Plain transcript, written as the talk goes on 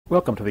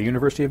Welcome to the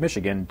University of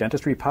Michigan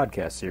Dentistry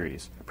Podcast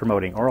Series,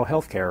 promoting oral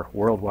health care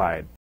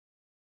worldwide.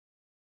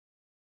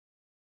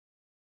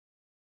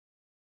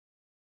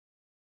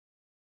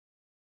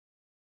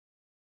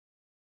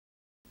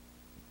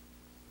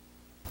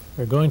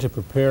 We're going to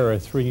prepare a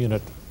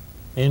 3-unit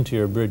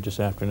anterior bridge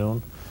this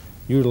afternoon,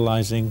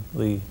 utilizing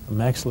the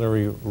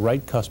maxillary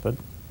right cuspid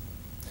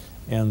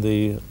and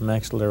the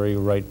maxillary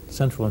right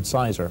central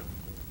incisor.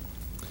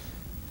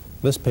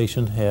 This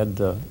patient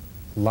had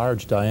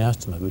large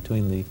diastema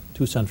between the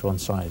two central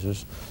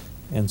incisors,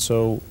 and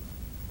so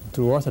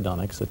through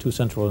orthodontics, the two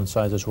central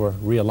incisors were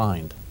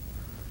realigned.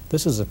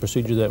 This is a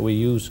procedure that we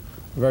use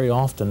very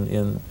often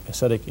in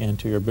aesthetic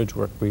anterior bridge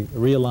work. We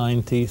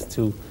realign teeth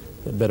to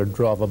better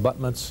draw of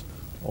abutments,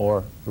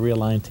 or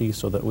realign teeth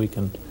so that we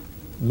can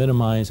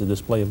minimize the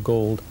display of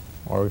gold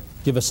or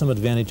give us some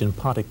advantage in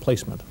pontic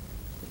placement.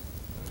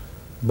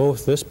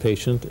 Both this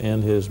patient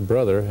and his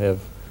brother have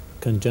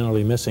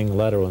congenitally missing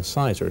lateral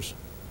incisors,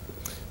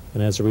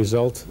 and as a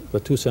result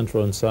the two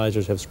central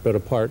incisors have spread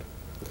apart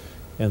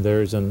and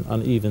there is an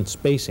uneven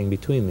spacing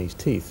between these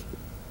teeth.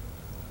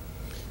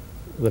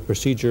 The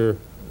procedure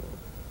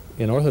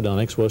in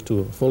orthodontics was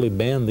to fully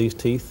band these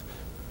teeth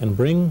and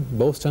bring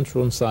both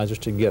central incisors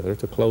together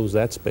to close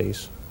that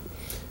space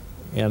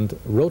and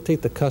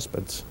rotate the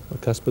cuspids. The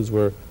cuspids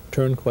were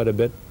turned quite a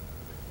bit.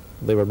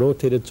 They were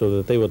rotated so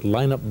that they would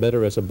line up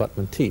better as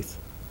abutment teeth.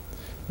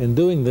 In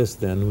doing this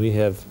then, we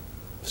have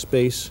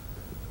space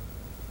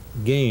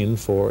gained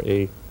for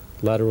a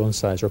lateral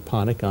incisor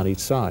pontic on each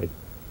side.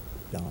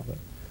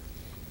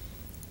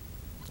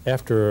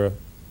 After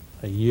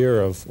a year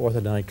of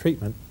orthodontic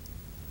treatment,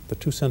 the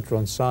two central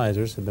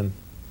incisors have been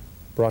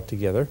brought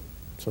together.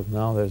 So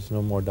now there's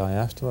no more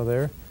diastema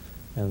there,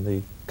 and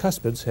the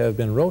cuspids have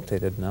been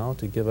rotated now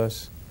to give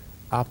us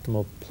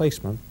optimal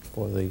placement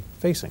for the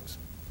facings.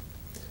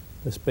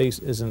 The space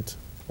isn't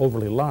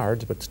overly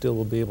large, but still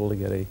we'll be able to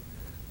get a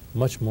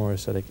much more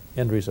aesthetic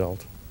end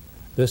result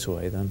this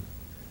way than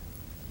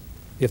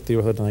if the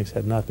orthodontics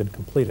had not been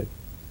completed.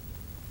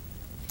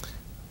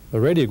 The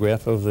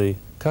radiograph of the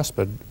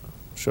cuspid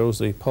shows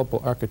the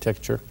pulpal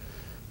architecture.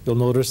 You'll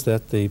notice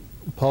that the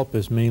pulp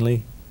is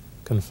mainly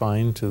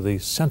confined to the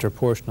center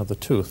portion of the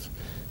tooth,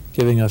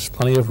 giving us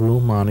plenty of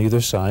room on either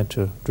side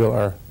to drill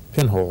our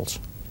pinholes.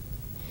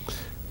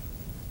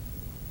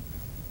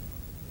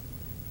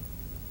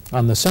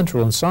 On the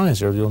central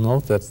incisor, you'll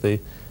note that the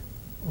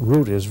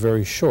root is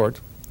very short.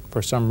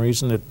 For some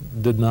reason,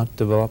 it did not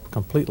develop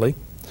completely.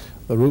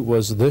 The root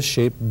was this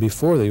shape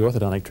before the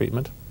orthodontic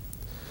treatment.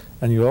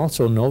 And you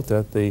also note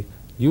that the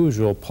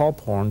usual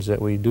pulp horns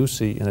that we do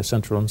see in a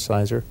central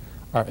incisor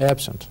are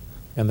absent,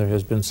 and there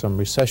has been some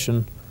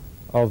recession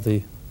of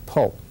the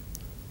pulp,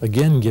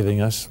 again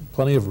giving us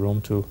plenty of room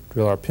to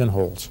drill our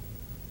pinholes.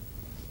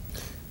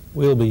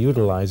 We'll be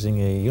utilizing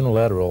a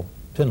unilateral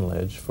pin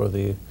ledge for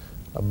the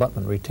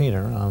abutment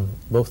retainer on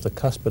both the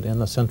cuspid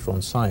and the central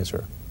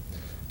incisor.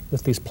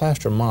 With these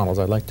plaster models,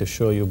 I'd like to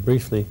show you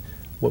briefly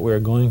what we're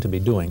going to be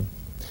doing.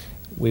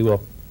 We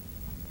will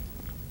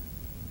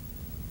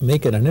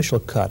make an initial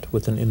cut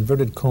with an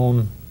inverted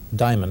cone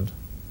diamond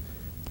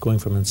going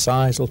from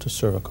incisal to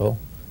cervical,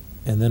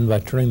 and then by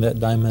turning that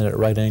diamond at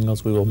right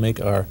angles, we will make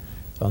our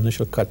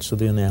initial cuts to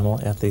the enamel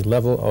at the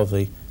level of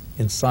the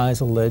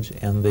incisal ledge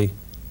and the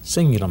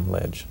cingulum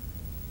ledge.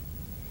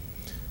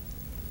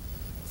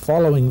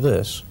 Following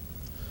this,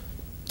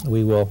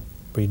 we will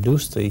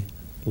reduce the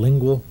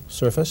lingual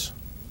surface,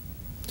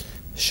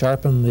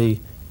 sharpen the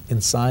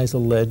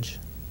incisal ledge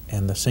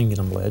and the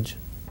cingulum ledge,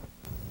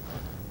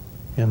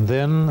 and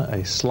then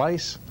a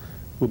slice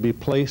will be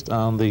placed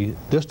on the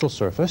distal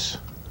surface.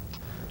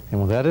 And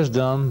when that is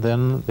done,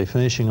 then the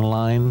finishing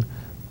line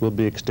will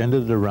be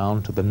extended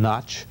around to the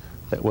notch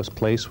that was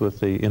placed with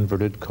the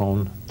inverted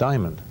cone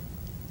diamond.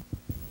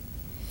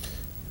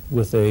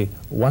 With a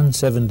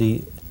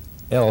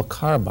 170L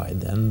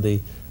carbide, then,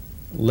 the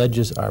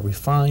ledges are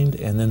refined,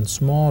 and then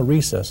small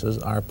recesses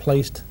are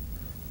placed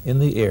in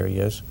the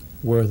areas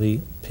where the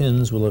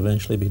pins will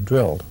eventually be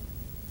drilled.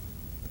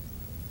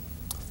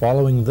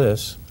 Following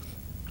this,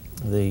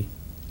 the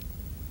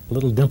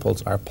little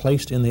dimples are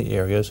placed in the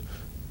areas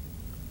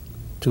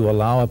to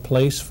allow a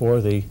place for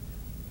the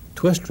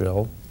twist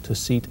drill to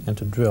seat and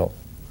to drill.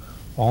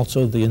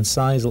 Also, the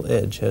incisal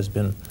edge has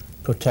been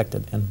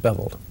protected and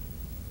beveled.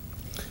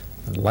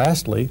 And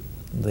lastly,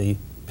 the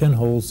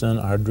pinholes then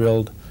are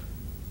drilled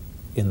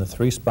in the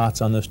 3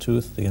 spots on this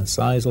tooth, the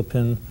incisal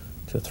pin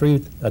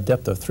to a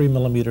depth of 3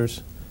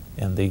 millimeters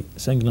and the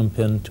cingulum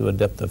pin to a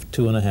depth of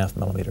 2.5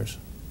 millimeters.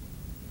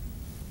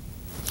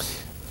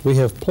 We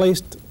have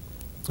placed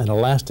an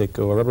elastic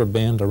or rubber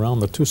band around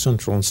the two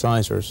central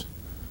incisors.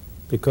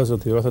 Because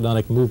of the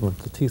orthodontic movement,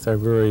 the teeth are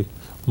very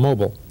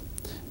mobile,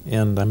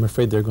 and I'm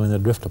afraid they're going to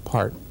drift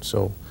apart.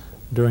 So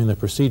during the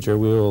procedure,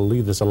 we will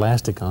leave this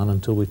elastic on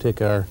until we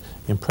take our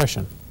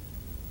impression.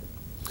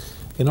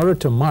 In order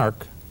to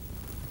mark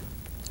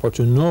or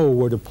to know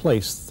where to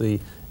place the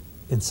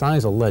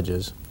incisal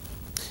ledges,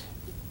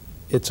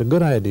 it's a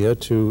good idea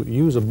to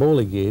use a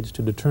Bowley gauge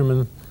to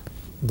determine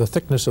the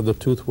thickness of the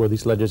tooth where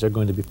these ledges are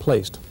going to be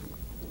placed.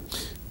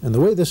 And the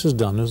way this is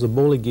done is the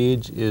Bowley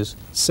gauge is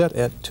set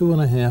at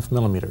 2.5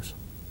 millimeters.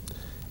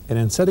 And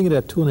in setting it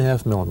at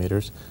 2.5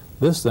 millimeters,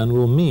 this then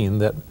will mean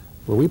that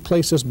where we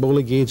place this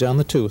Bowley gauge on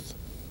the tooth,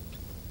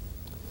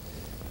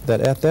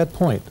 that at that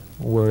point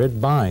where it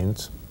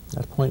binds,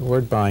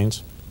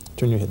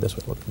 turn your head this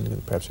way,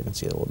 perhaps you can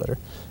see it a little better.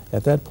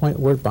 At that point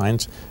where it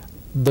binds,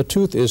 the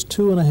tooth is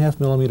 2.5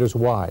 millimeters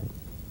wide.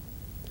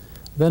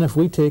 Then if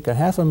we take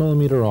 0.5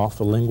 millimeter off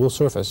the lingual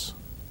surface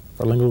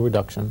for lingual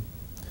reduction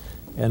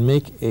and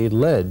make a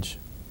ledge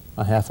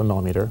 0.5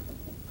 millimeter,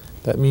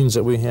 that means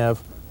that we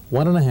have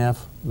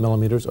 1.5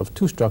 millimeters of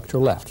tooth structure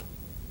left.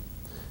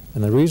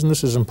 And the reason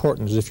this is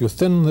important is if you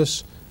thin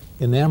this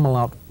enamel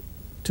out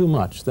too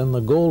much, then the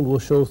gold will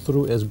show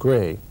through as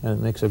gray, and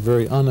it makes a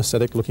very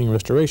unaesthetic looking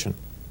restoration.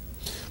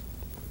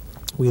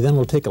 We then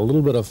will take a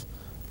little bit of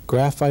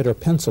graphite or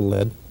pencil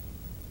lead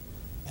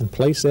and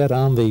place that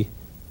on the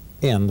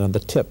end, on the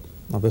tip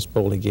of this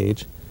Bowley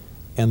gauge,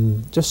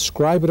 and just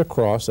scribe it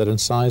across that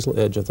incisal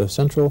edge of the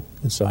central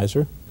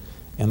incisor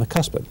and the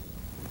cuspid.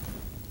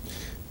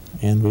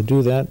 And we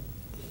do that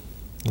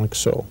like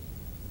so.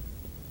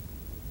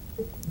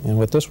 And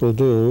what this will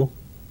do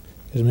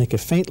is make a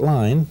faint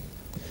line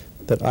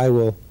that I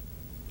will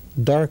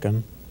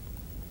darken,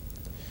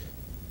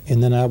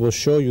 and then I will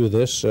show you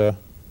this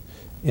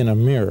in a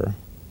mirror.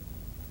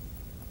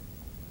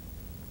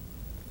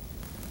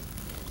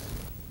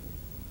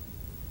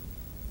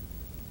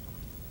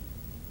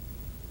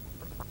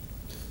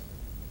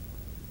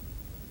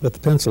 With the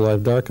pencil,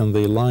 I've darkened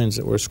the lines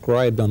that were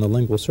scribed on the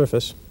lingual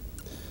surface,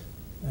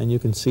 and you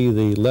can see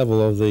the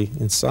level of the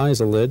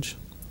incisal ledge.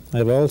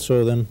 I've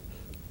also then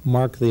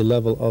marked the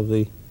level of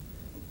the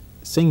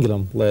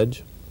cingulum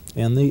ledge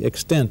and the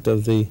extent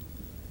of the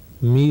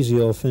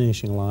mesial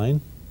finishing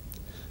line.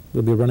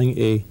 We'll be running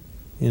a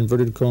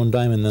inverted cone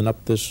diamond then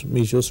up this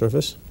mesial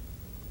surface.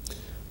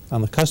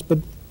 On the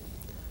cuspid,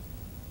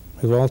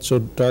 we've also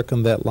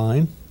darkened that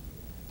line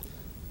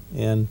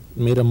and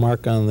made a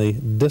mark on the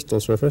distal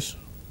surface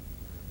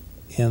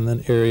and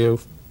then area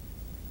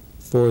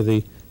for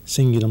the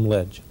cingulum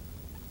ledge.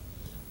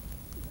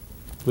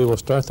 We will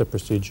start the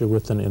procedure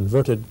with an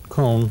inverted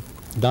cone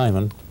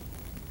diamond,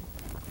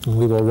 and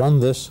we will run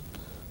this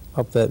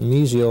up that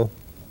mesial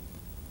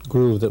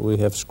groove that we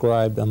have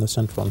scribed on the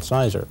central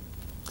incisor.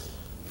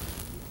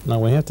 Now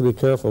we have to be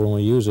careful when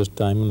we use this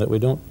diamond that we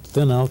don't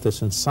thin out this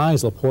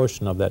incisal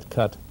portion of that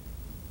cut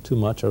too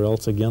much, or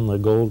else again the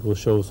gold will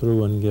show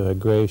through and give a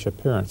grayish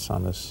appearance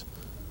on this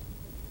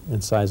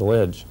incisal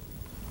edge.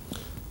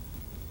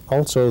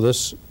 Also,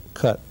 this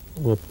cut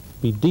will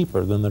be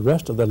deeper than the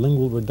rest of the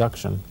lingual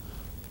reduction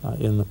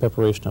in the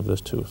preparation of this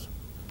tooth.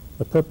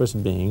 The purpose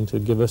being to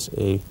give us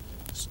a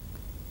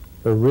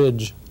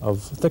ridge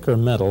of thicker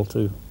metal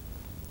to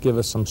give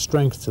us some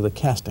strength to the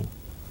casting.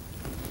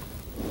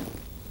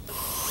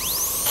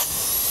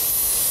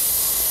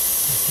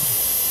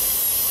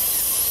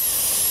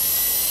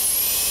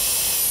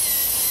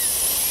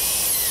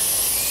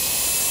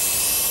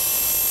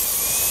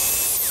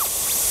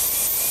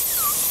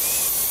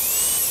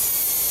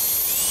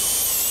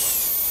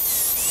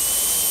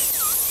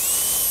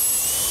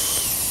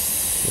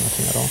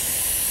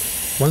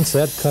 Once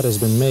that cut has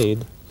been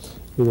made,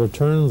 we will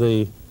turn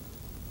the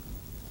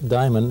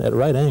diamond at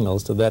right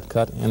angles to that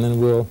cut, and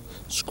then we'll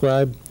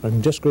scribe, or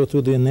just go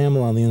through the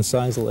enamel on the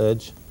incisal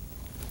edge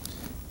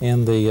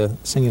and the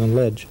cingulum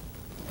ledge.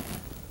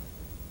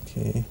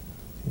 Okay,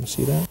 can you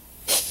see that?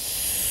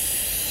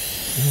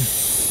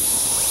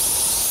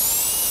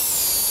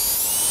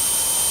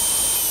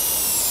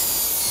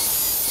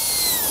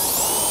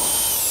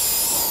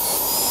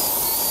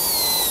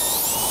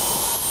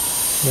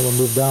 Then we'll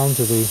move down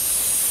to the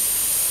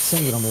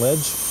cingulum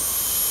ledge.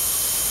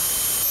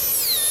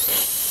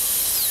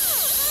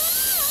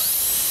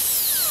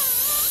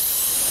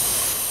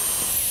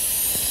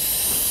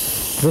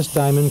 This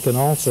diamond can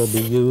also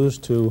be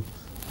used to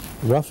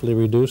roughly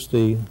reduce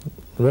the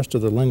rest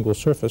of the lingual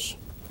surface.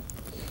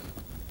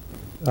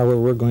 However,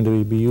 we're going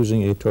to be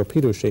using a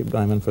torpedo-shaped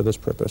diamond for this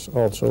purpose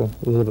also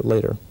a little bit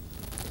later.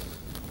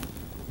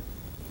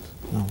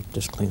 Now,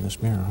 just clean this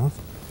mirror off.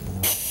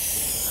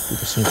 Do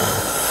the same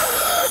thing.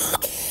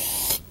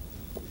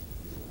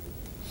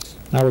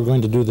 Now we're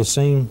going to do the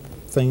same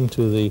thing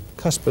to the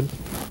cuspid.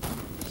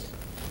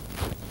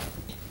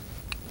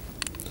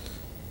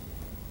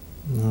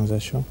 Now, does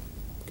that show?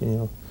 Can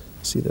you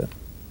see that?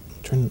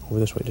 Turn it over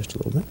this way just a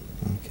little bit.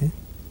 Okay.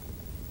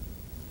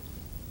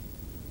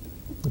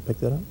 Pick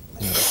that up.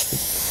 Okay.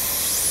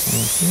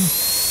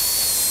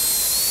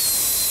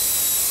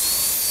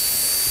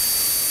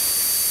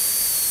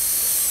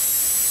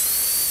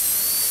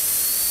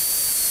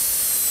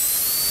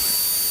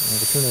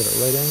 We'll turn it at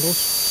right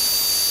angles.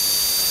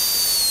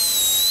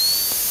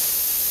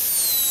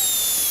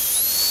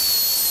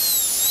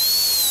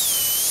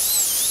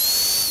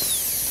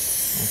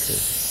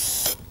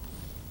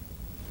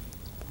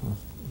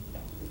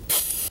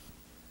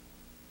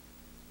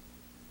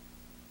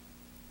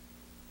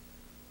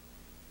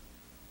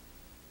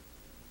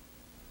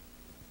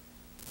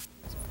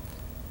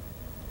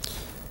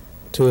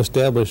 to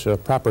establish a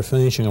proper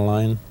finishing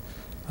line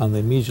on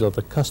the medial of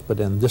the cuspid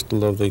and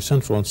distal of the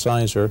central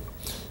incisor,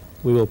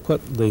 we will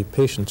put the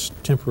patient's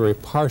temporary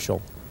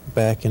partial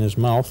back in his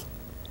mouth.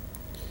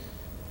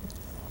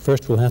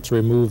 First, we'll have to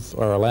remove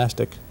our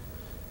elastic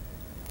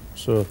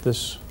so that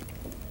this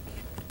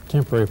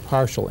temporary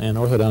partial and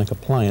orthodontic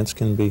appliance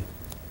can be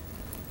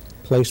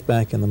placed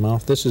back in the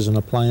mouth. This is an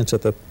appliance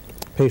that the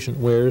patient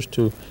wears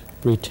to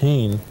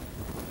retain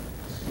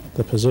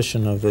the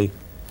position of the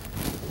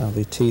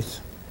teeth.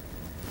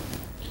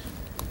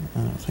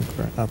 I don't think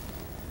we're up.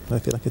 I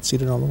feel like it's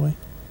seated all the way.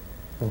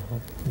 Do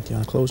you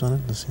want to close on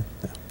it? Let's see.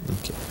 Yeah.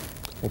 Okay.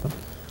 Open.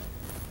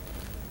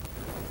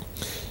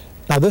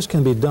 Now this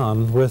can be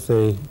done with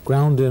a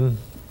ground-in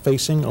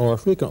facing, or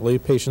frequently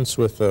patients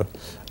with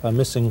a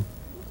missing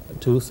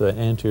tooth, an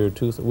anterior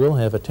tooth, will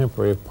have a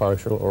temporary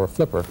partial or a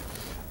flipper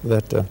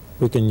that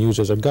we can use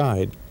as a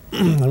guide.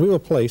 And we will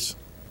place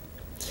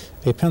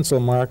a pencil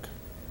mark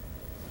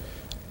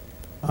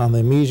on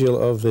the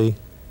medial of the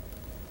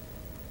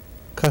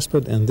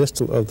cuspid and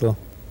distal of the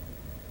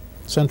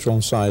central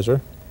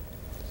incisor.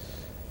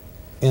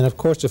 And of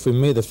course, if we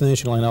made the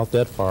finishing line out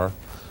that far,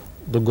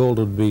 the gold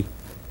would be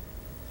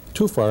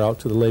too far out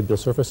to the labial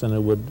surface and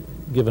it would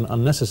give an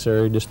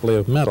unnecessary display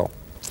of metal.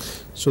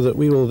 So that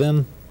we will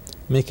then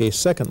make a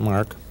second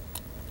mark,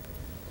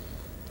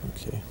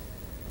 okay,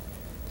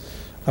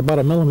 about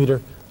 1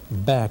 millimeter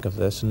back of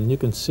this, and you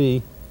can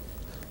see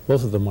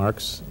both of the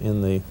marks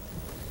in the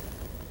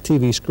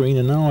TV screen.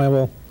 And now I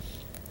will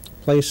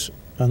place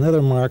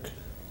another mark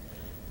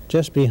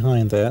just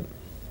behind that,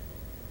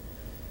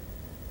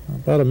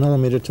 about 1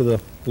 millimeter to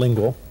the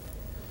lingual.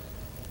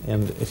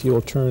 And if you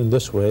will turn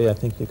this way, I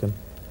think you can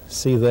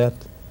see that.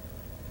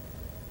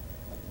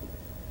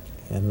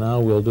 And now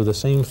we'll do the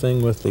same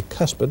thing with the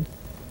cuspid.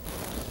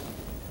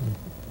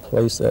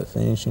 Place that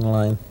finishing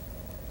line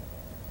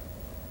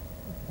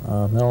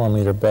a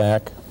millimeter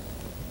back.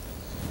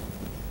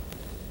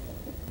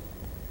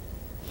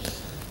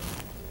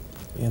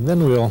 And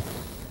then we'll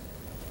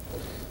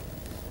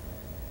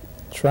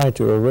try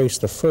to erase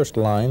the first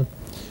line.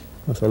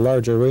 With a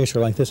large eraser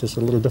like this, it's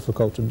a little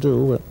difficult to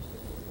do, but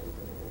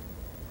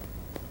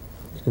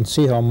you can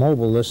see how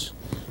mobile this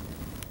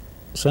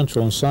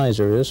central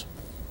incisor is.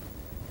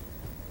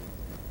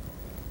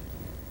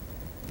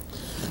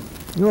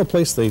 And we'll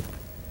place the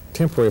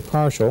temporary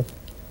partial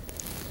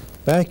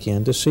back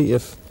in to see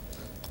if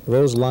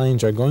those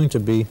lines are going to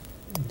be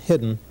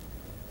hidden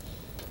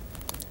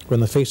when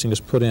the facing is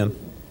put in.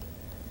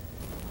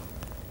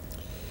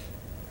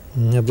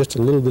 We have just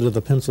a little bit of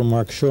the pencil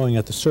mark showing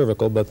at the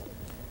cervical, but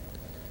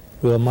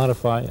we'll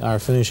modify our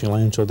finishing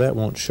line so that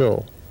won't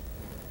show.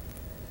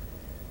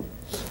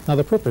 Now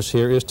the purpose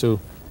here is to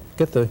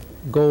get the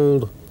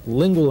gold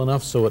lingual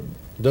enough so it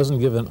doesn't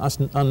give an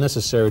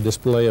unnecessary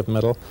display of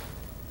metal,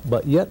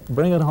 but yet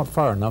bring it out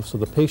far enough so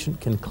the patient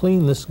can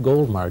clean this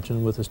gold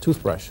margin with his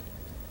toothbrush.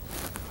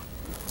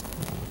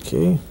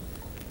 Okay.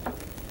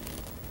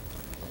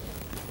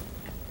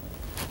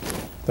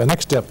 The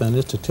next step then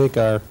is to take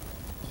our,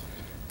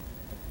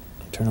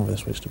 turn over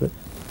this way just a bit,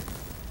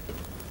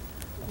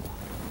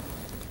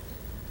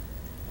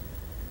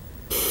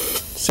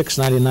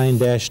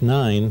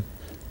 .699-9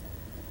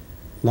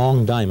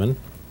 long diamond,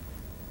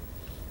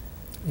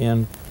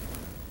 and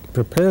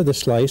prepare the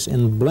slice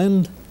and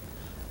blend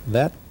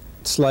that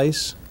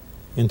slice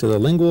into the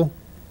lingual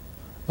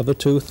of the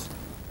tooth,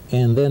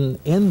 and then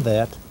end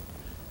that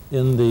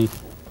in the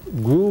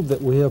groove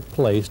that we have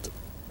placed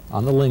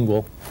on the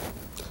lingual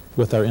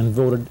with our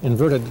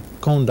inverted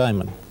cone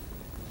diamond.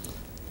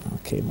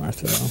 Okay,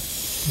 Martha,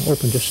 now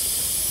open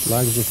just as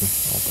large as you can.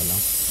 Open now.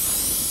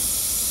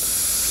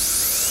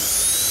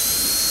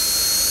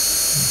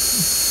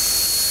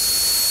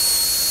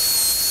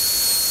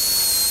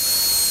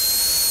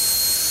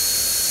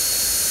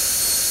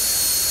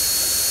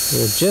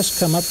 We'll just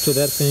come up to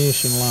that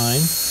finishing line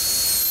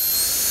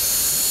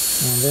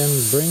and then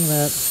bring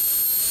that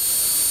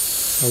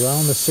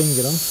around the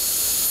cingulum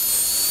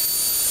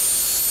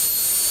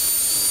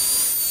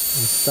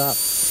and stop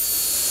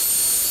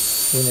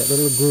in that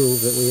little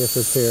groove that we have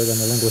prepared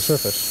on the lingual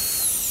surface.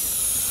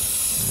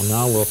 And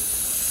now we'll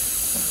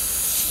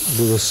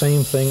do the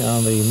same thing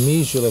on the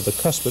mesial of the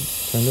cuspid.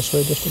 Turn this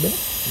way just a bit.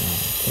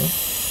 Okay.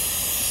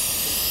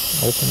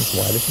 Open as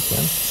wide as you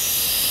can.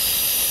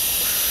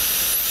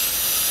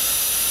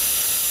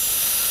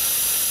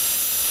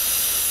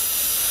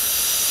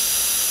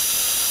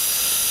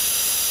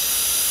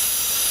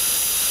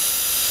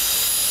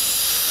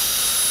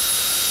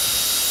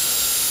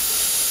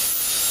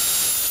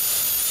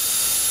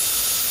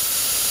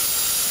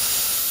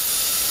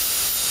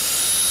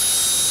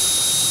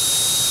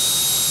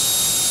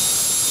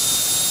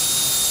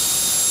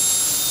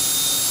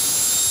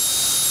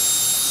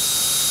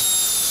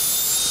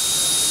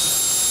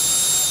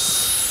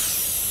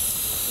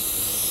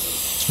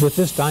 With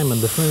this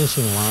diamond, the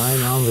finishing line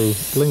on the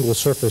lingual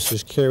surface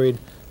is carried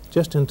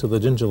just into the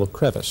gingival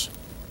crevice.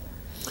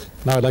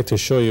 Now I'd like to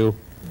show you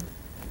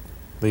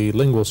the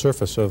lingual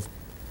surface of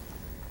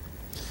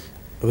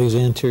these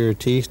anterior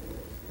teeth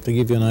to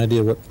give you an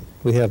idea of what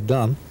we have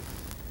done.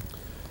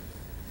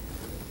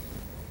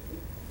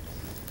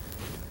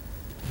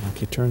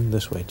 Okay, turn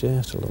this way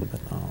just a little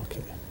bit.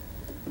 Okay.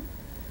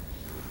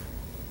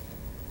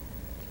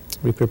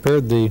 We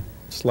prepared the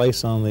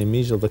slice on the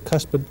mesial of the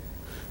cuspid,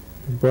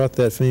 brought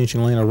that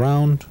finishing line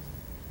around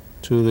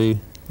to the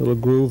little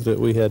groove that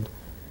we had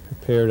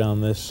prepared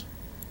on this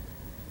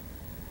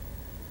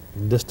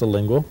distal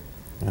lingual.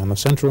 On the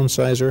central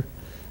incisor,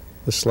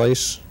 the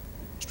slice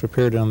was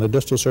prepared on the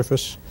distal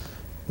surface.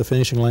 The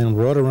finishing line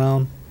brought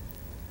around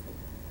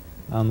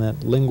on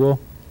that lingual,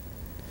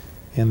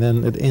 and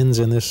then it ends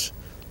in this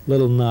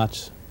little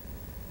notch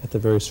at the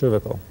very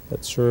cervical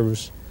that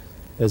serves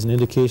as an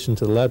indication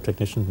to the lab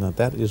technician that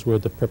that is where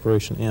the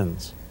preparation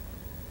ends.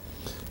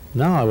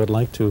 Now I would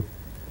like to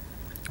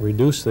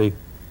reduce the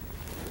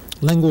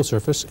lingual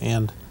surface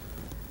and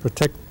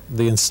protect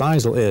the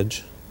incisal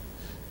edge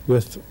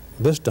with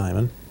this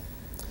diamond.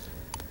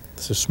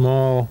 It's a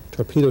small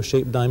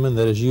torpedo-shaped diamond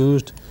that is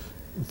used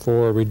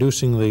for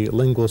reducing the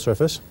lingual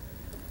surface.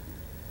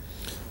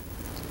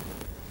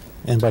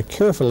 And by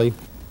carefully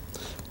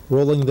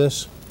rolling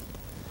this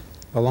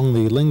along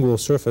the lingual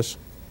surface,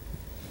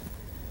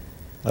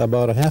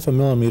 about 1/2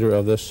 millimeter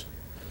of this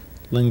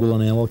lingual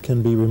enamel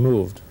can be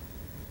removed.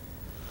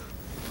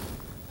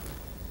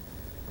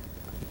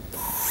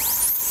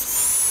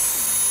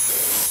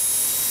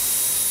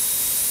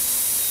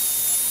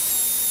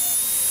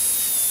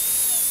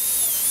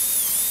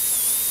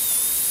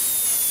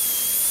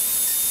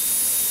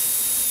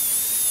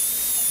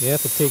 You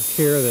have to take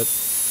care that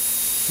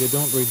you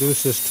don't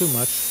reduce this too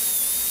much.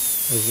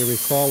 As you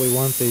recall, we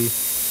want the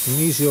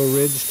mesial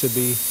ridge to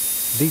be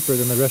deeper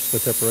than the rest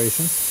of the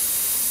preparation.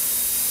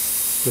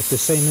 With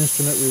the same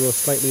instrument, we will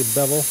slightly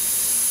bevel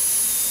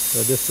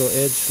the distal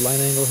edge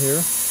line angle here,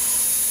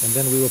 and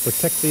then we will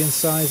protect the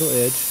incisal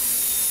edge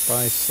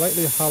by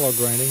slightly hollow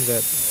grinding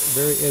that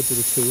very edge of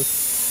the tooth.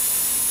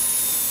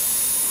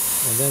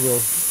 And then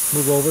we'll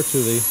move over to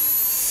the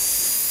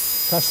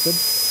cuspid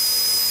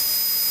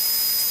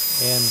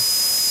and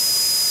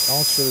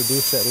also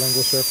reduce that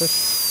lingual surface,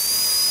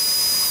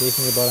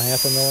 taking about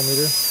 1/2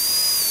 millimeter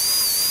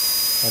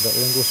of that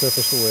lingual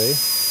surface away.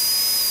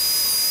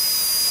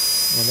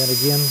 And then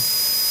again,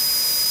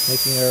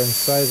 making our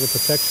incisal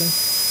protection,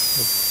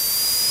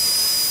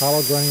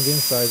 hollow grinding the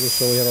incisors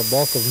so we have a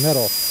bulk of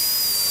metal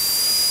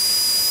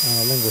on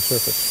the lingual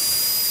surface.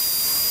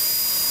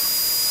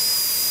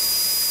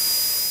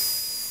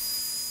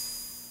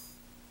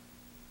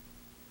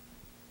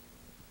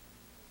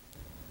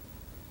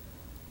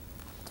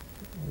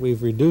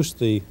 We've reduced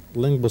the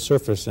lingual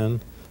surface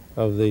in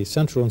of the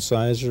central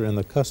incisor and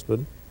the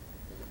cuspid.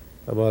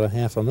 About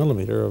 1/2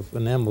 millimeter of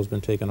enamel has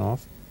been taken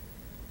off.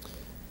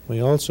 We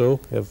also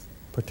have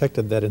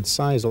protected that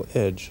incisal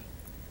edge.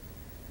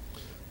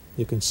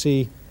 You can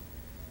see,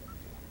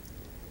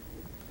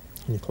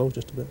 can you close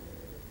just a bit?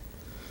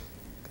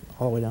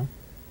 All the way down.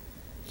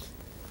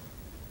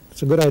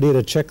 It's a good idea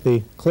to check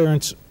the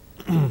clearance.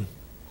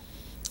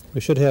 We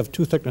should have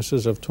 2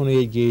 thicknesses of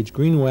 28 gauge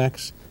green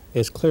wax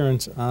as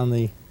clearance on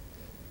the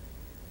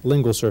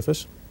lingual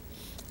surface.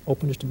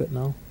 Open just a bit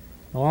now.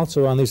 Now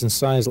also on these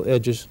incisal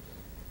edges,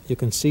 you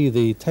can see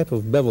the type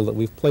of bevel that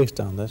we've placed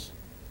on this.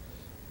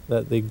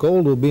 That the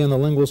gold will be on the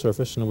lingual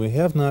surface, and we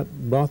have not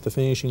brought the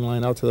finishing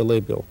line out to the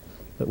labial,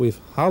 but we've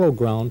hollow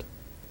ground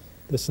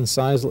this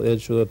incisal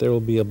edge so that there will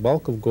be a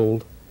bulk of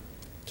gold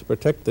to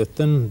protect the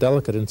thin,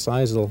 delicate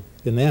incisal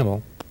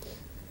enamel,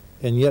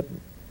 and yet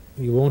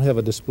you won't have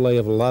a display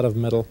of a lot of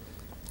metal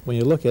when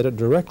you look at it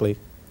directly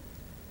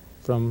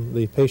from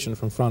the patient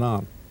from front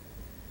on.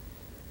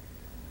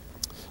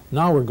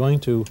 Now we're going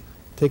to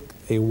take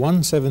a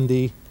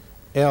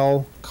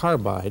 170L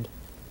carbide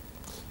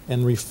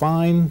and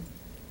refine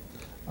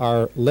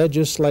our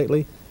ledges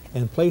slightly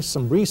and place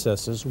some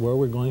recesses where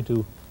we're going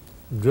to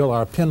drill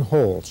our pin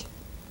holes.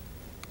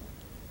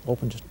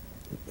 Open just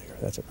here,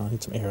 that's it. I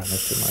need some air on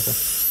this too, Michael.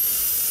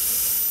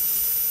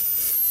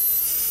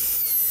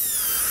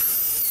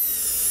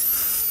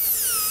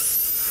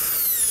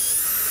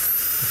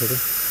 Okay.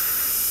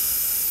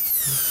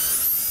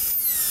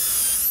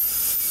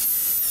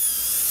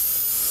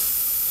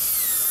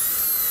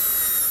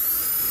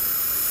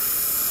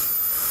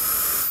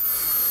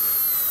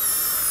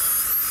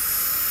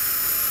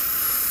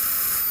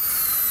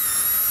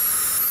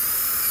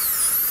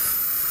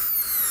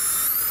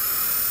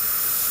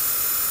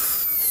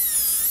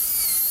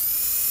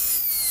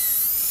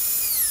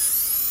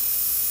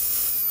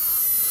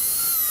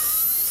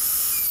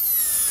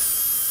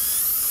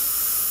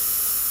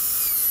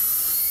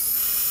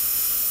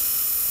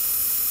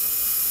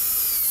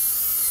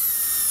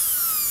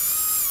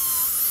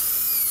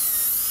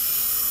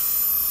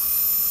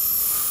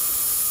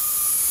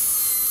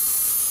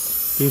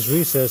 These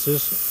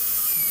recesses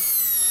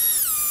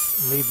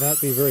need not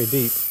be very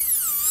deep.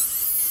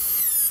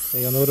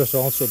 And you'll notice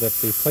also that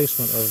the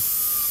placement of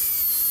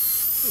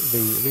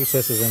the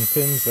recesses and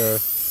pins are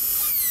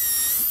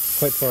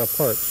quite far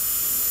apart.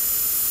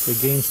 We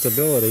gain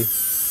stability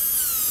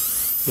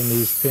in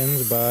these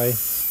pins by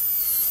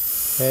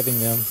having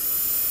them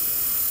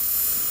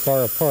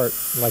far apart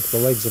like the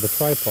legs of a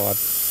tripod.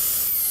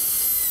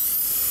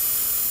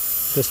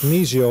 This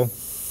mesial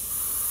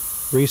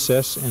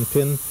recess and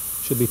pin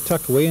should be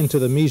tucked way into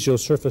the mesial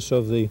surface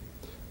of the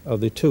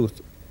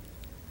tooth.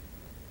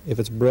 If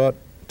it's brought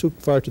too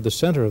far to the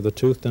center of the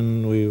tooth,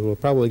 then we will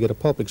probably get a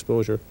pulp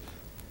exposure.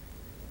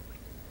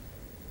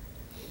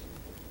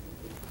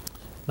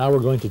 Now we're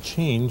going to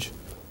change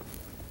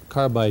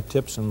carbide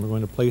tips, and we're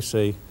going to place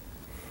a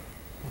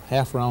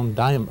half-round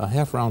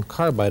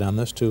carbide on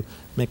this to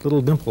make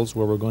little dimples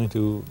where we're going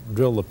to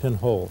drill the pin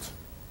holes.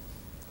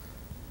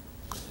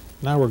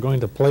 Now we're going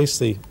to place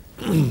the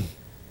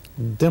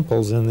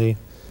dimples in the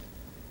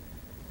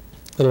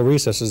little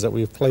recesses that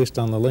we've placed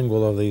on the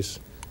lingual of these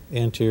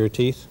anterior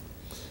teeth.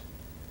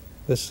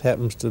 This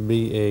happens to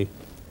be a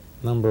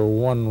number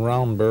 1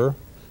 round burr.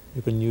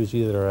 You can use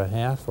either a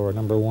half or a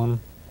number 1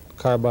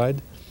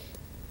 carbide.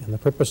 And the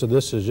purpose of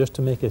this is just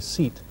to make a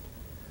seat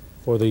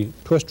for the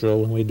twist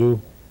drill when we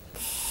do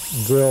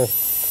drill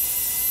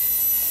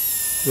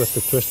with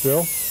the twist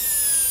drill.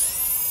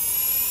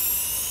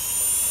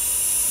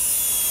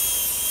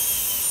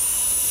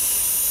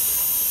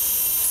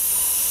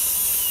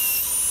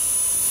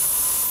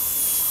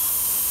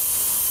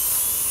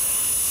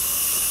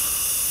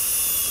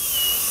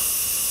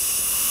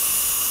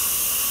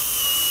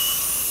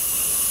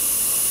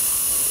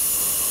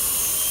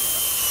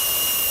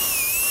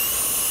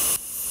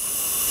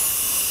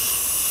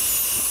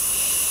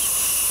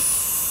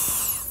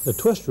 The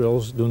twist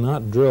drills do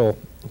not drill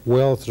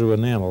well through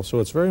enamel, so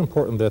it's very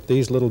important that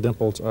these little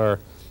dimples are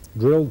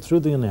drilled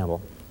through the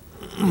enamel.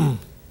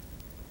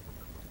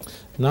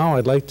 Now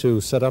I'd like to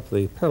set up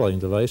the paralleling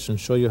device and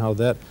show you how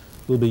that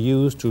will be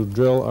used to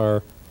drill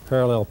our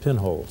parallel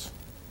pinholes.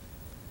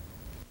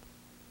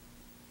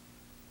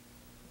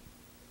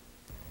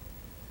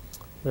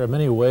 There are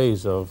many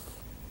ways of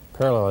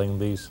paralleling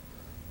these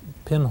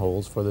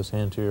pinholes for this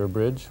anterior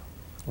bridge.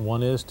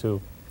 One is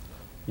to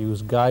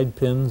use guide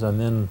pins and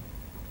then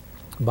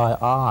by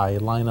eye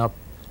line up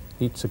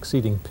each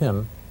succeeding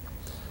pin.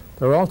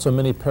 There are also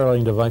many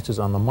paralleling devices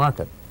on the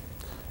market.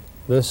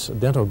 This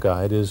dental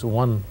guide is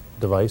one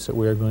device that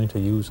we are going to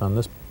use on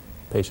this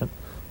patient.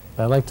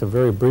 I'd like to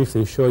very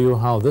briefly show you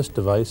how this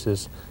device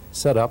is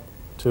set up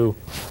to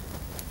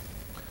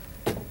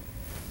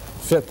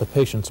fit the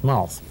patient's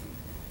mouth.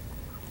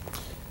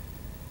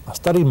 A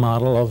study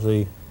model of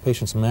the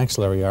patient's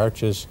maxillary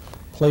arch is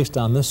placed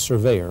on this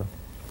surveyor,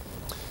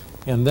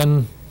 and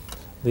then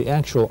the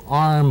actual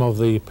arm of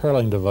the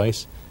paralleling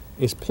device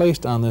is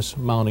placed on this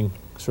mounting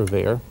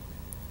surveyor,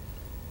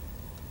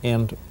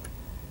 and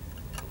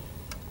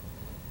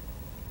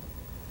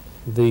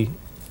the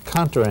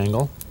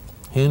contraangle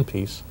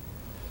handpiece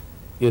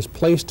is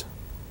placed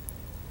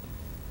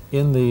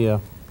in the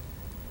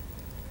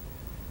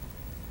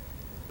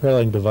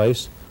paralleling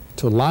device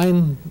to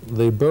line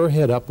the burr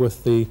head up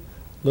with the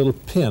little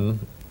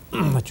pin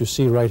that you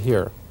see right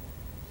here.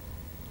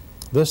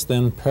 This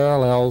then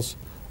parallels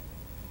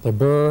the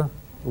burr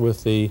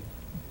with the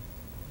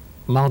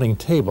mounting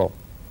table.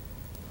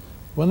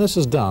 When this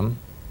is done,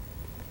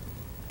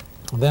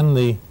 then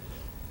the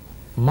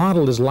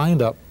model is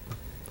lined up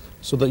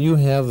so that you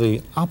have the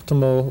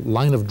optimal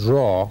line of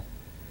draw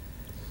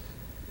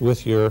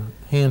with your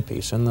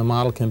handpiece, and the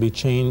model can be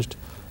changed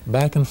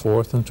back and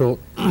forth until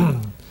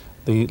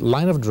the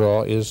line of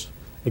draw is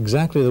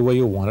exactly the way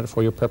you want it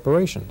for your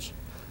preparations.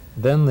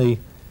 Then the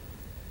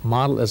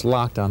model is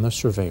locked on the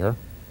surveyor,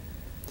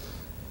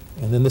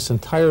 and then this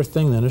entire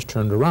thing then is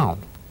turned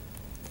around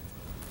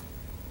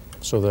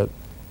so that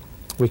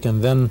we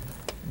can then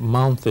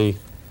mount the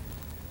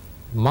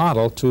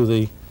model to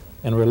the,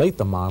 and relate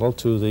the model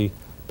to the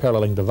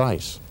paralleling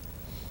device.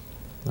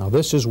 Now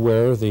this is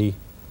where the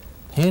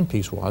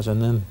handpiece was,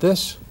 and then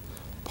this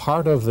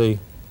part of the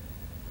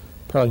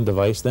paralleling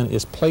device then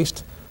is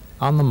placed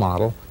on the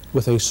model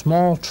with a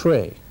small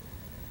tray,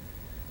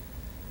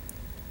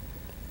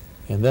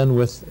 and then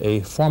with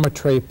a forma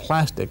tray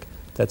plastic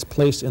that's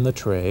placed in the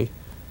tray.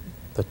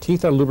 The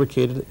teeth are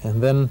lubricated,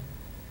 and then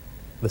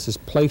this is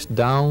placed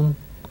down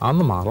on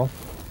the model,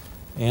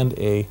 and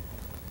a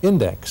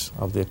index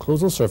of the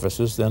occlusal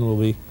surfaces then will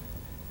be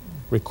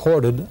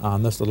recorded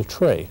on this little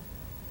tray.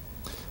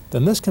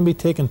 Then this can be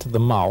taken to the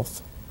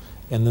mouth,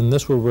 and then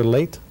this will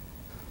relate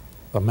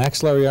the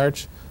maxillary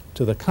arch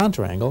to the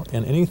contraangle,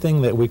 and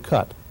anything that we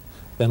cut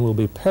then will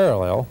be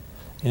parallel,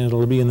 and it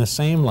will be in the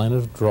same line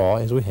of draw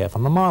as we have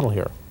on the model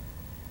here.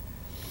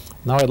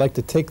 Now I'd like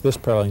to take this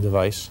paralleling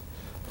device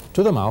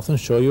to the mouth and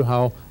show you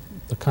how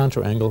the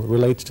contraangle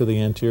relates to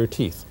the anterior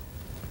teeth.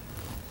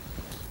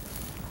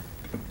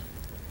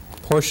 A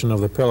portion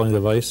of the paralleling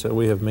device that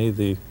we have made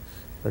the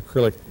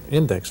acrylic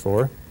index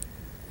for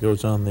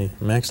goes on the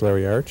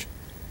maxillary arch,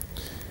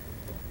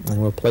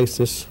 and we'll place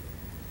this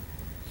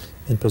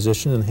in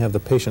position and have the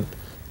patient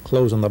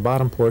close on the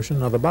bottom portion.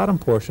 Now the bottom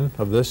portion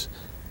of this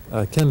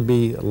can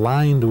be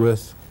lined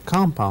with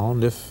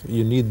compound if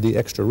you need the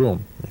extra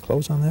room. Can I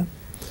close on that?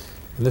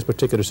 In this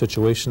particular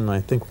situation,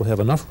 I think we'll have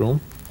enough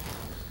room.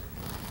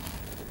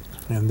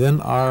 And then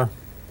our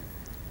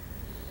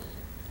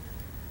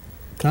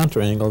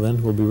contour angle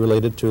then will be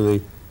related to the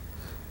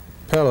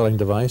paralleling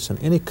device,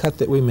 and any cut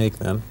that we make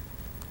then,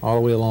 all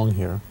the way along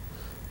here,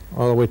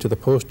 all the way to the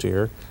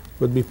posterior,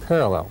 would be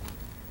parallel,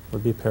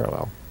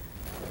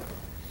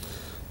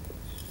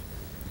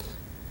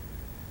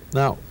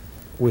 Now,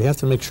 we have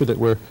to make sure that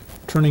we're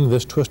turning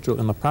this twist drill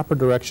in the proper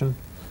direction,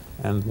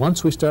 and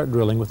once we start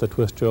drilling with the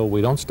twist drill,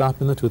 we don't stop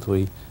in the tooth.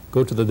 We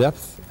go to the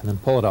depth and then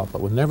pull it out,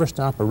 but we'll never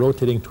stop a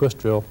rotating twist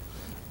drill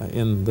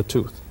in the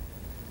tooth.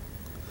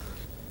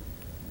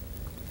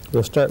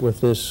 We'll start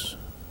with this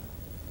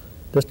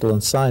distal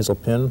incisal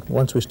pin.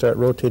 Once we start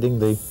rotating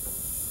the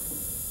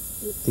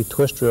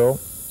twist drill,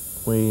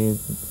 we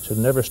should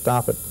never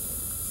stop it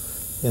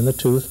in the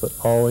tooth, but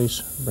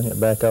always bring it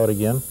back out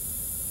again.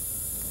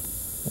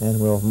 And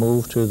we'll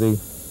move to the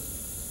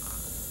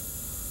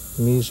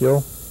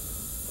mesial,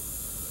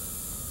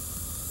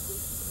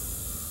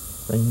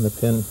 bring the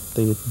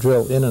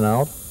drill in and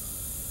out,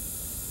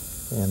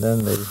 and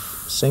then the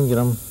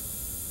cingulum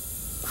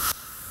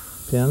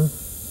pin,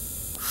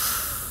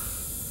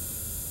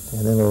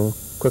 and then we'll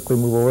quickly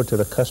move over to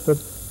the cuspid,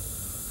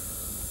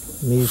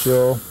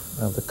 mesial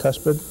of the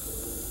cuspid,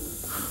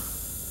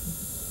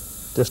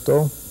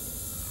 distal,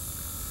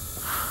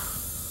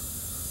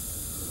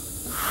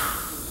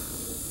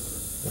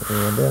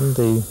 and then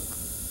the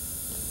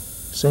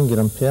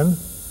cingulum pin,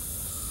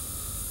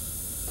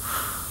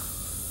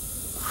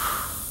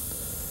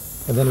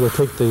 and then we'll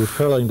take the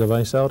paralleling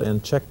device out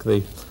and check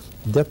the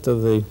depth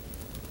of the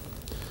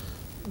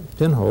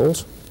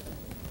pinholes.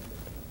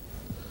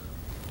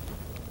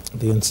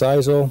 The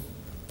incisal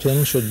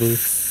pin should be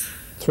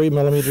 3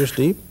 millimeters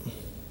deep,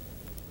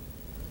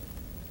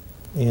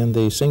 and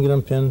the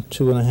cingulum pin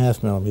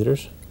 2.5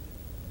 millimeters.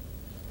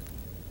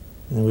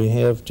 And we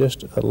have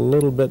just a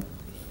little bit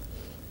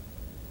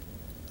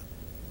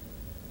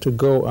to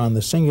go on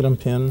the cingulum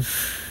pin,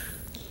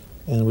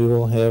 and we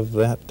will have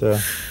that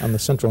on the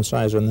central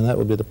incisor, and then that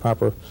will be the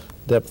proper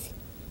depth.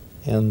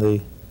 And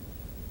the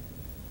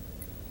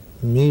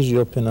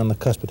mesial pin on the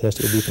cuspid has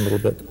to go deep a little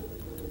bit.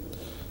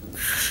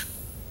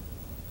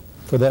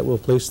 For that, we'll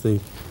place the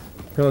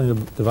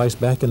paralleling device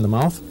back in the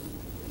mouth,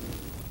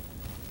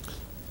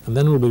 and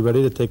then we'll be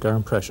ready to take our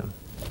impression.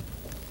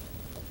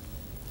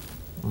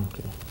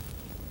 Okay.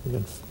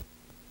 Again.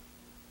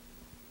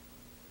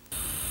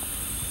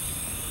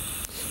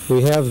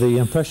 We have the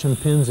impression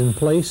pins in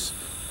place,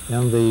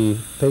 and the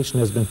patient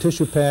has been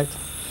tissue packed.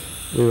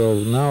 We will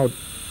now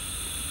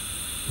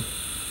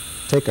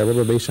take our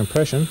rubber base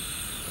impression.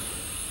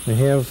 We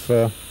have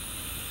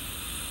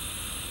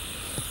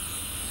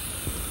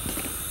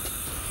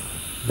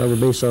rubber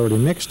base already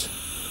mixed.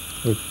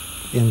 We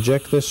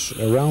inject this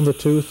around the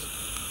tooth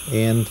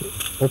and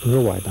open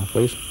real wide now,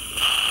 please,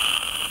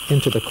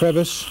 into the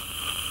crevice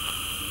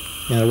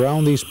and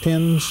around these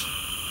pins.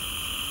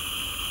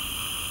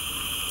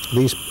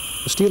 These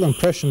steel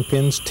impression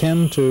pins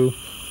tend to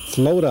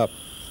float up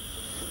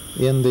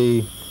in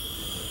the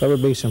rubber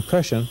base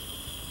impression,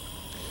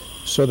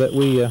 so that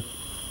we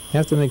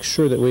have to make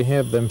sure that we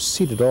have them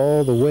seated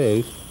all the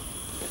way.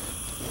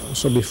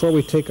 So before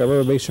we take our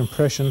rubber base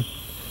impression,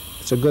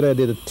 it's a good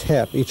idea to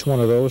tap each one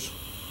of those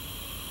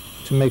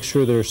to make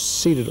sure they're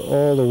seated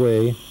all the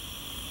way.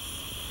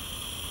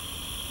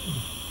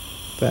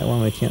 That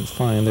one we can't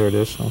find. There it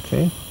is.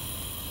 Okay.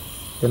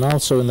 And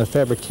also in the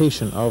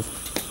fabrication of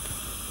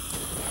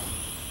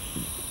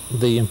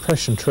the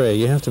impression tray,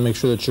 you have to make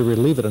sure that you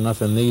relieve it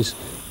enough in these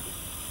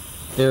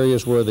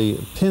areas where the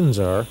pins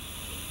are,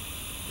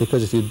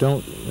 because if you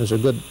don't, there's a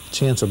good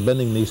chance of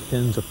bending these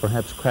pins or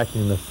perhaps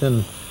cracking the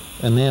thin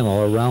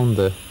enamel around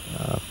the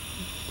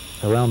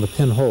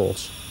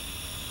pinholes.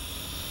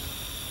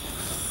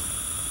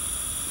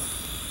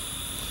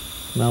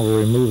 Now we'll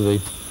remove the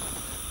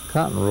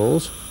cotton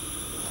rolls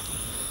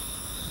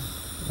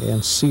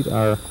and seat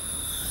our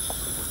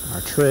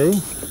tray.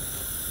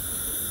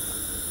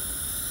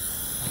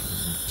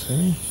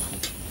 Okay.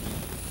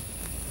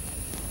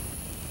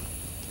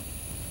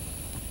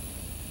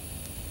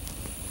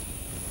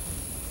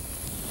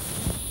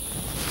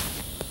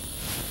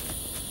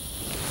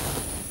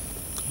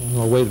 And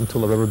we'll wait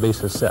until the rubber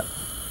base is set.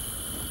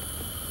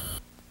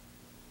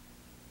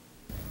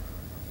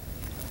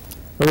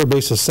 Rubber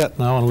base is set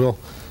now, and we'll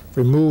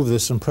remove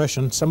this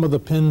impression. Some of the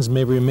pins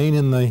may remain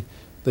in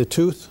the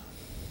tooth.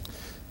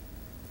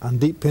 On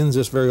deep pins,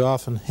 this very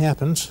often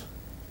happens,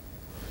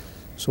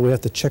 so we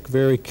have to check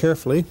very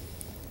carefully,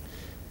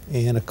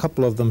 and a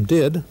couple of them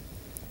did.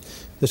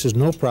 This is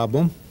no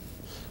problem.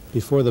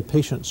 Before the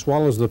patient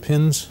swallows the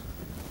pins,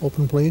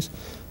 open please,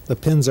 the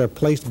pins are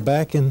placed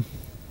back into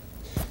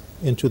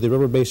the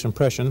rubber base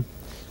impression.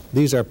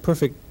 These are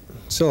perfect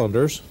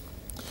cylinders,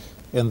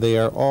 and they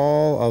are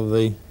all of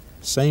the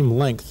same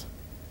length,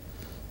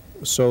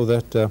 so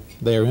that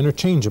they are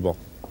interchangeable.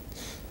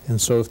 And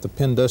so if the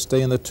pin does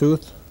stay in the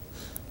tooth,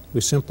 we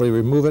simply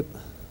remove it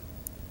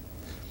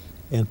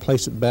and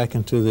place it back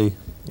into the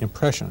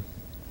impression.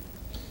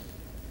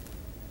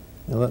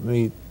 Now let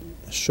me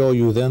show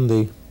you then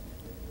the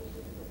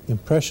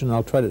impression.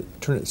 I'll try to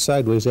turn it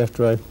sideways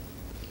after I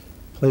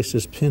place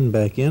this pin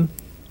back in.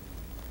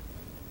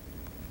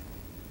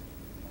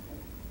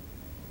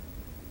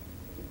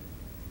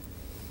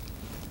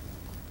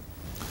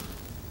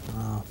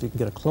 if you can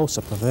get a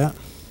close-up of that.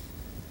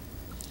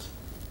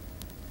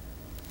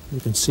 You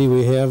can see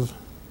we have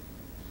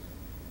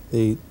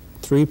the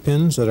 3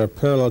 pins that are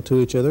parallel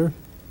to each other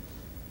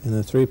and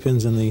the 3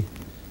 pins in the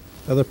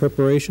other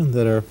preparation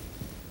that are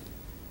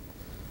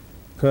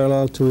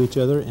parallel to each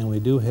other, and we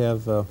do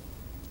have a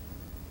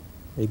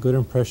good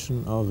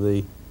impression of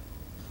the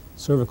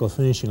cervical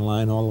finishing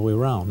line all the way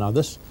around. Now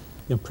this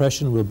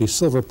impression will be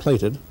silver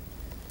plated,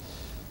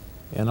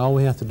 and all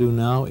we have to do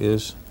now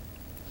is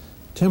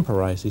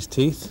temporize these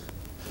teeth.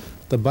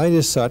 The bite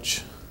is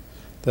such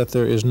that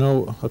there is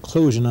no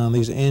occlusion on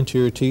these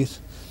anterior teeth,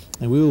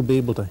 and we will be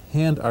able to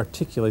hand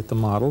articulate the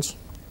models.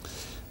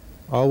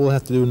 All we'll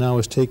have to do now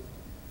is take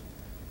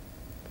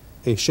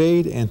a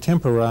shade and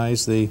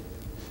temporize the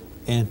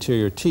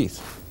anterior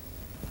teeth.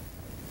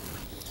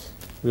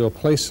 We'll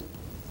place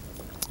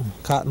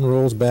cotton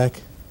rolls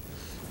back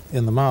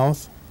in the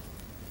mouth,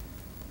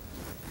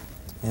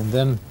 and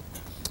then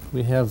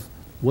we have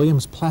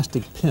Williams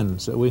plastic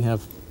pins that we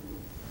have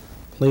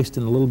placed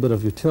in a little bit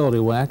of utility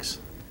wax,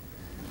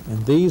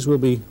 and these will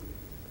be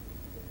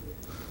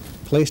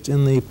placed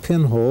in the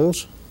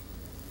pinholes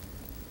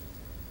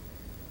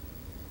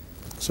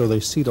so they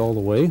seat all the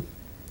way.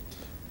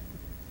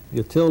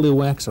 Utility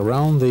wax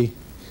around the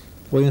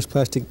Williams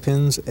plastic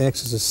pins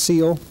acts as a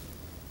seal.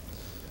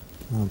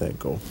 How'd that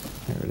go?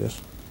 Here it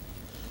is.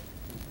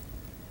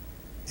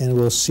 And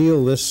we'll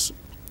seal this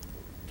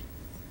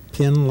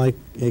pin like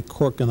a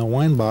cork in a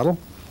wine bottle.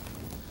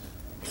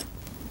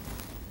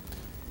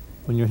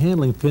 When you're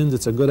handling pins,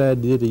 it's a good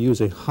idea to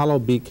use a hollow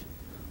beak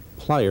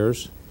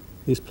pliers.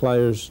 These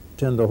pliers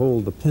tend to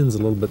hold the pins a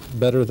little bit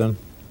better than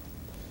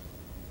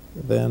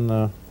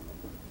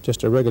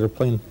just a regular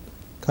plain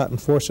cotton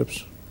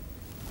forceps.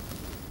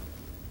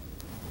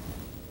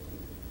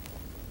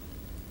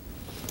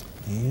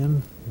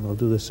 And we'll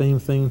do the same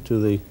thing to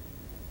the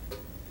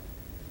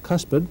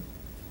cuspid.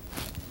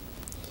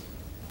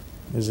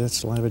 Is that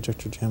saliva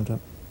ejector jammed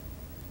up?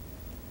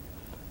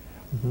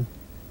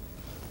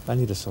 I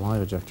need a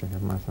saliva ejector here,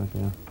 I think,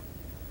 yeah.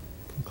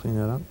 Can clean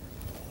that up.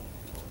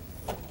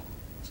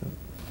 So,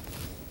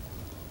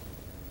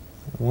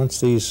 once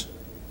these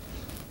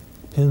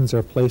pins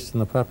are placed in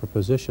the proper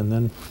position,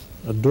 then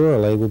a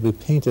duralay will be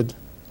painted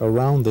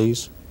around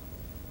these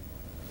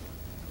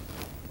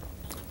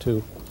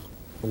to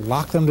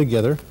lock them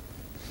together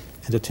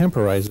and to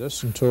temporize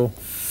this until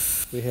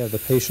we have the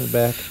patient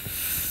back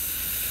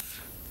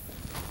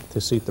to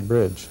seat the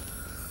bridge.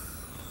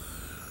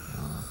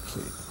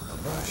 Okay, on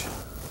the brush.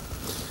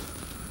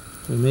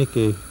 We make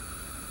a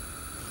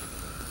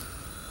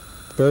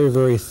very,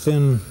 very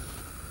thin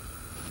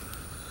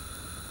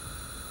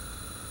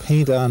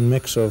paint-on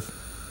mix of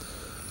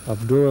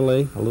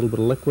duralay, a little bit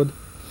of liquid,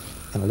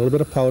 and a little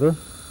bit of powder,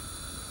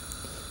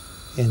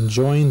 and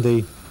join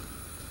the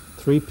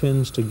 3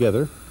 pins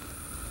together.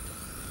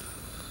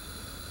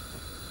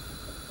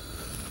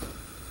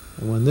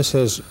 And when this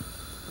has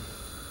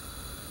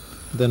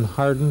then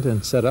hardened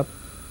and set up,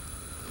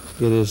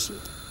 it is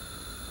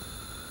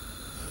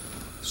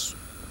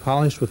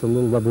polished with a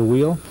little rubber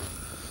wheel.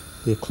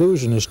 The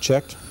occlusion is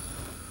checked.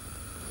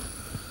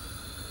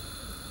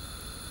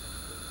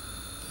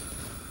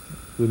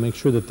 We make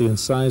sure that the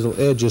incisal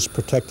edge is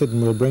protected,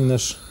 and we'll bring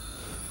this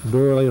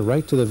duralay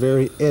right to the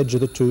very edge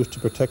of the tooth to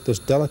protect this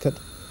delicate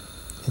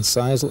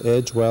incisal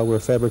edge while we're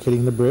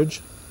fabricating the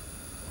bridge.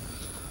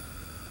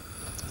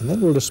 And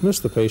then we'll dismiss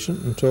the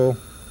patient until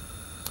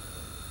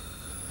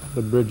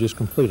the bridge is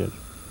completed.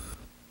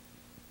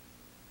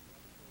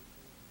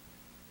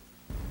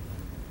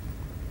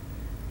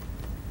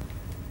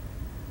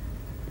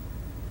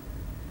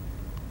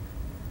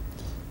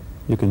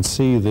 You can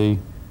see the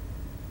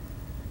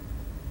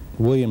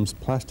Williams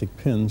plastic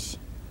pins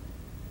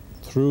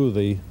through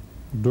the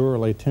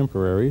duralay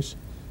temporaries,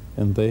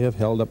 and they have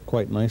held up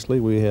quite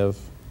nicely. We have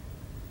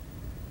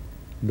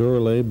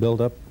duralay built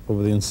up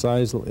over the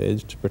incisal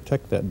edge to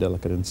protect that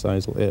delicate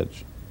incisal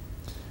edge.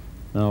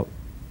 Now,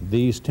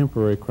 these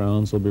temporary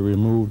crowns will be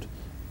removed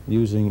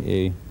using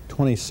a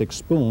 26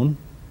 spoon,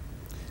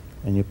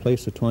 and you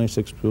place the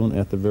 26 spoon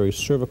at the very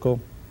cervical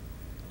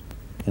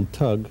and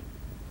tug,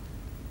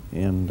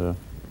 and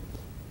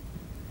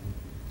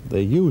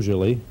they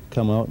usually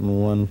come out in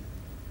one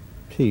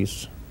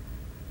piece,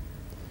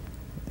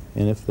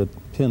 and if the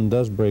pin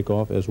does break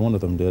off, as one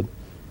of them did,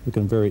 we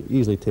can very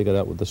easily take it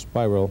out with the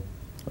spiral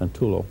and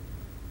tulo.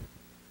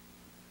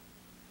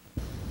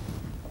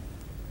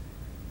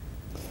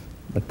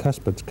 The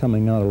cuspid's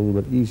coming out a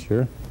little bit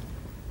easier.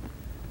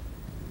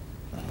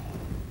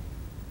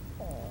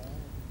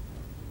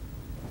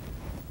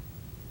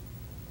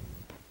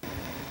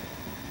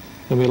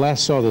 When we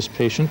last saw this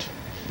patient,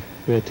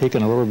 we had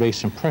taken a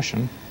rubber-based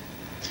impression.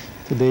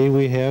 Today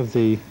we have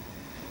the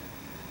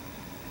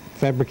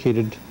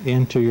fabricated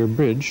anterior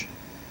bridge,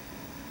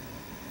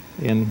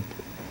 and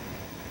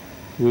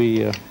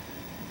we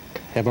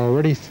have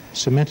already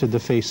cemented the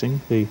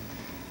facing. The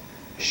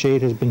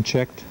shade has been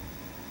checked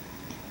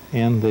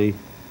and the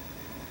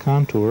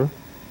contour.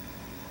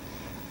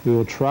 We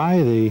will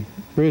try the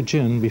bridge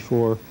in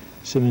before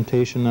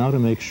cementation now to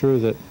make sure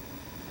that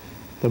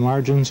The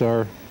margins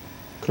are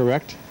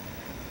correct.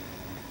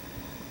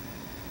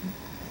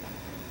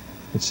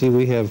 You can see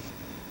we have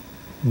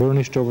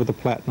burnished over the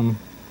platinum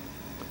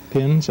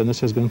pins, and this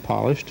has been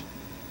polished.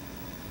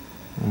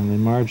 And the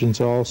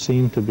margins all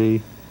seem to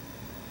be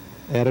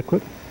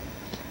adequate.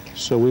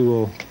 So we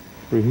will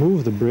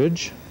remove the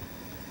bridge,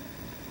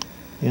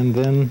 and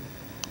then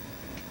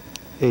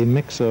a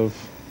mix of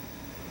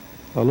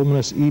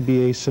aluminous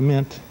EBA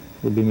cement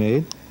will be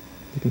made.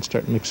 You can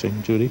start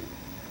mixing, Judy.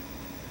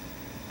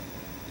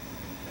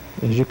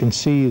 As you can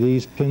see,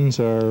 these pins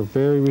are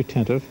very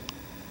retentive.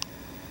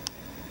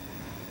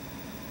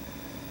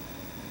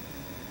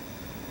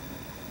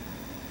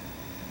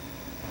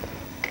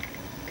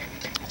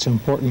 It's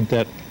important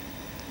that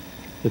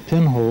the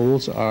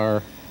pinholes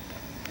are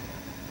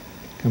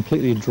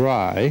completely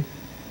dry,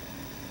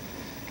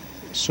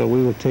 so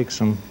we will take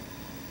some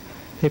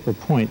paper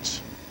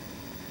points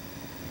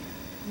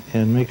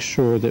and make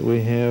sure that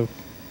we have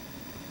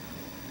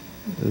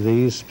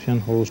these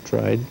pinholes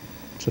dried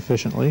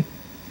sufficiently.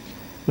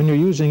 When you're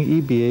using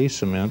EBA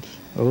cement,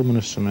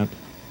 aluminous cement,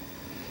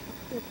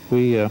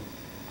 we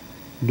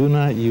do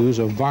not use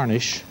a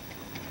varnish.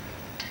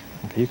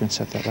 Okay, you can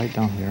set that right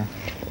down here,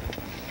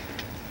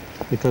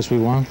 because we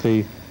want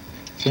the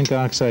zinc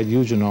oxide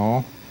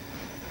eugenol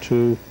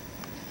to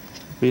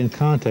be in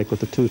contact with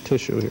the tooth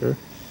tissue here.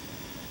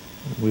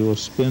 We will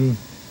spin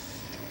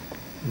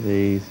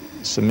the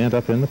cement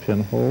up in the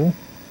pinhole.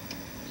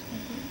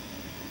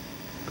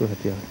 Go ahead,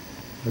 yeah.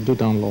 Do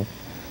down low.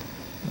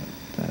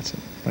 That's it.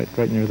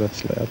 Right near the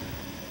slab.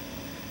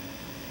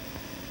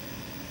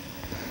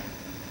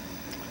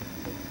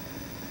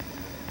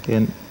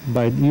 And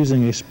by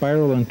using a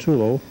spiral and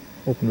tulo,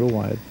 open real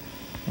wide,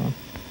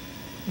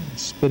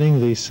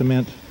 spinning the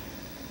cement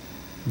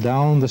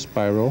down the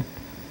spiral,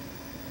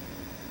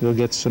 you'll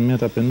get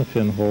cement up in the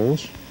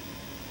pinholes.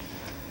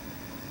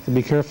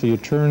 Be careful you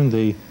turn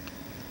the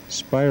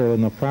spiral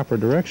in the proper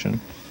direction,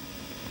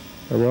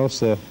 or else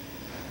the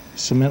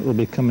cement will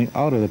be coming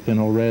out of the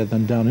pinhole rather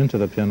than down into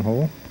the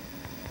pinhole.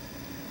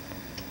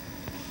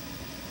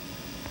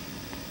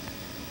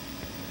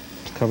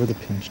 Cover the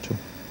pins too.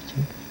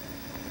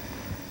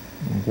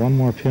 And one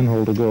more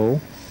pinhole to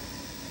go.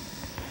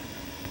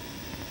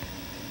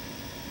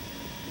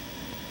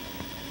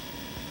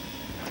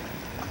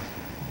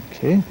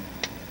 Okay.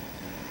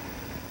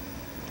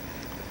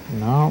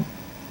 Now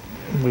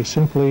we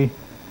simply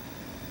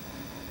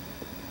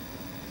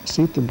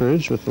seat the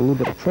bridge with a little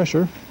bit of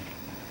pressure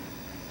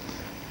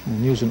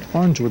and use an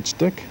orangewood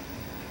stick.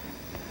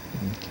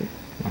 Okay.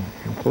 Now,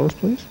 come close,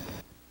 please.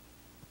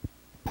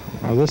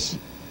 Now this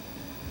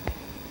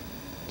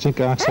zinc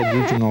oxide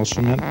eugenol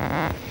cement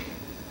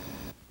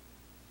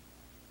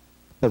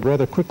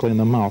rather quickly in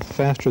the mouth,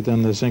 faster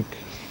than the zinc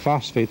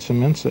phosphate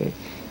cements.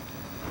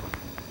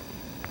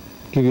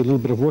 Give you a little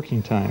bit of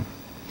working time.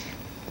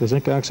 The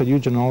zinc oxide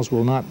eugenols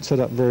will not set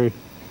up very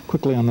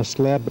quickly on the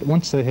slab, but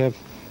once they have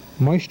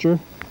moisture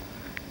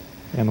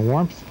and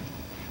warmth,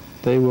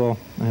 they will,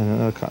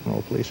 and cotton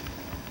roll please,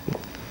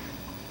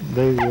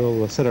 they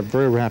will set up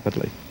very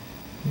rapidly.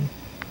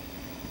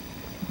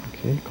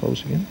 Okay,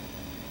 close again.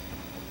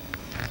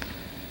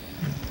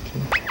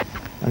 Okay.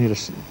 I need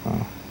to,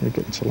 you're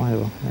getting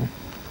saliva there.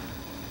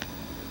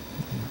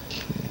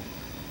 Okay.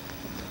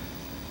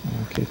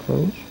 Okay,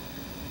 close.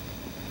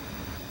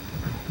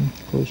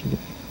 Close again.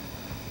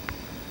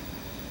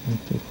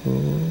 Okay,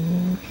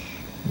 close.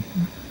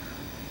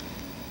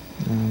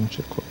 Now let's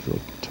just close real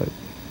tight.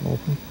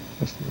 Open.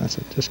 That's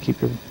it. Just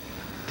keep your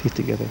teeth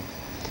together.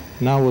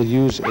 Now we'll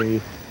use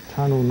a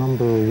Tano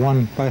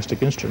 #1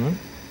 plastic instrument.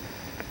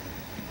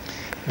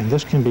 And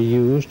this can be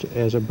used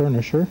as a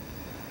burnisher.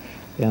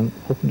 And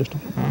open just a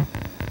bit now.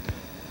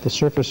 The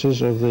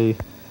surfaces of the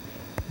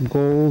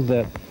gold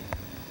that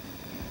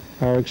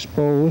are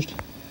exposed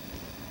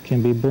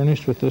can be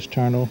burnished with this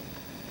Tarno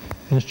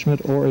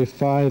instrument or a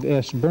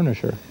 5S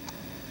burnisher.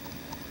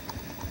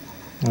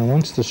 Now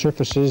once the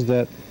surfaces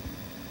that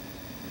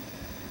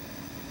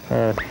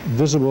are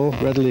visible,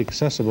 readily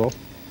accessible,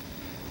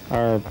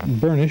 are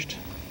burnished,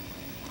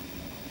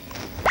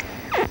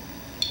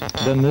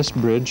 then this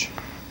bridge,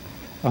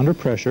 under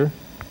pressure,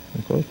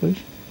 close please,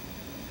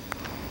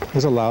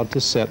 is allowed to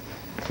set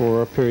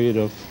for a period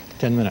of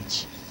 10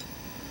 minutes.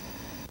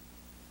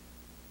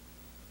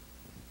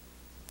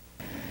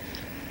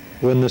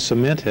 When the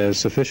cement has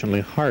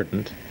sufficiently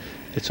hardened,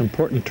 it's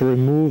important to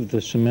remove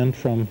the cement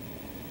from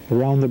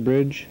around the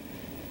bridge,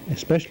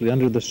 especially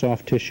under the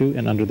soft tissue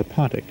and under the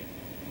pontic.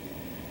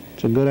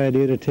 It's a good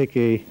idea to take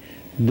a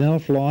dental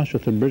floss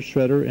with a bridge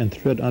threader and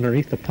thread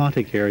underneath the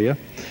pontic area,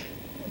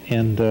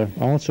 and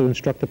also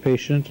instruct the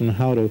patient on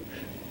how to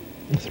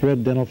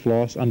thread dental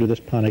floss under this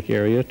pontic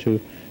area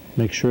to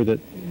make sure that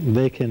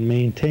they can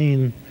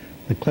maintain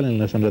the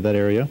cleanliness under that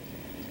area.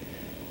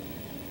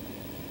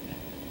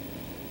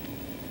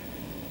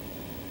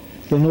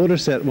 You'll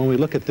notice that when we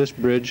look at this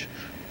bridge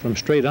from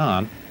straight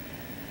on,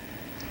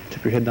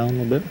 tip your head down a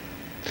little bit,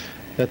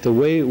 that the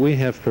way we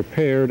have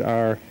prepared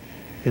our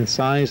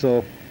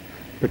incisal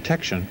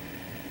protection,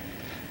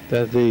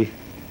 that the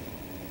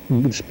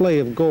display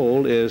of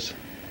gold is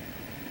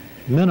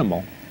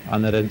minimal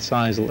on that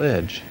incisal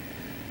edge.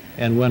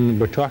 And when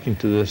we're talking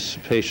to this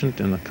patient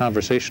in a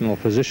conversational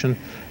position,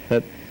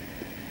 that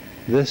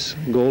this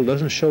gold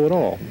doesn't show at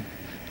all.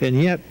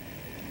 And yet,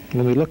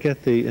 when we look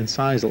at the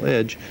incisal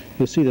edge,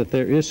 you'll see that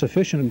there is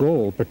sufficient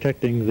gold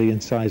protecting the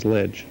incisal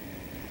edge.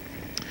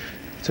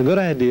 It's a good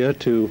idea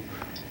to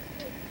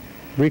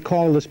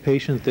recall this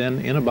patient then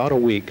in about a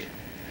week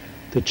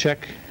to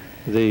check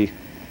the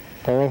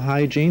oral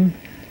hygiene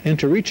and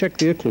to recheck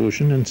the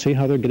occlusion and see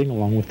how they're getting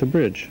along with the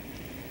bridge.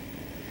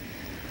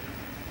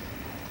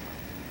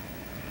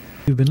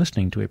 You've been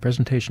listening to a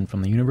presentation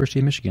from the University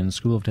of Michigan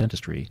School of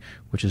Dentistry,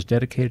 which is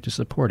dedicated to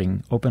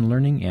supporting open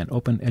learning and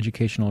open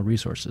educational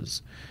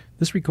resources.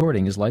 This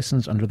recording is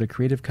licensed under the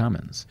Creative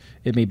Commons.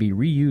 It may be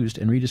reused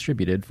and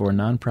redistributed for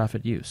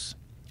nonprofit use.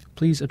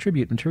 Please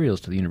attribute materials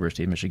to the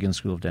University of Michigan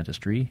School of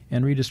Dentistry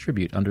and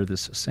redistribute under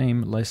this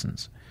same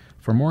license.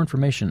 For more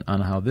information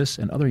on how this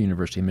and other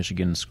University of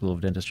Michigan School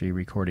of Dentistry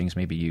recordings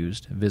may be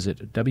used,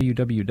 visit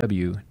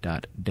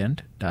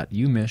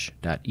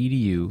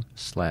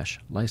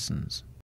www.dent.umich.edu/license.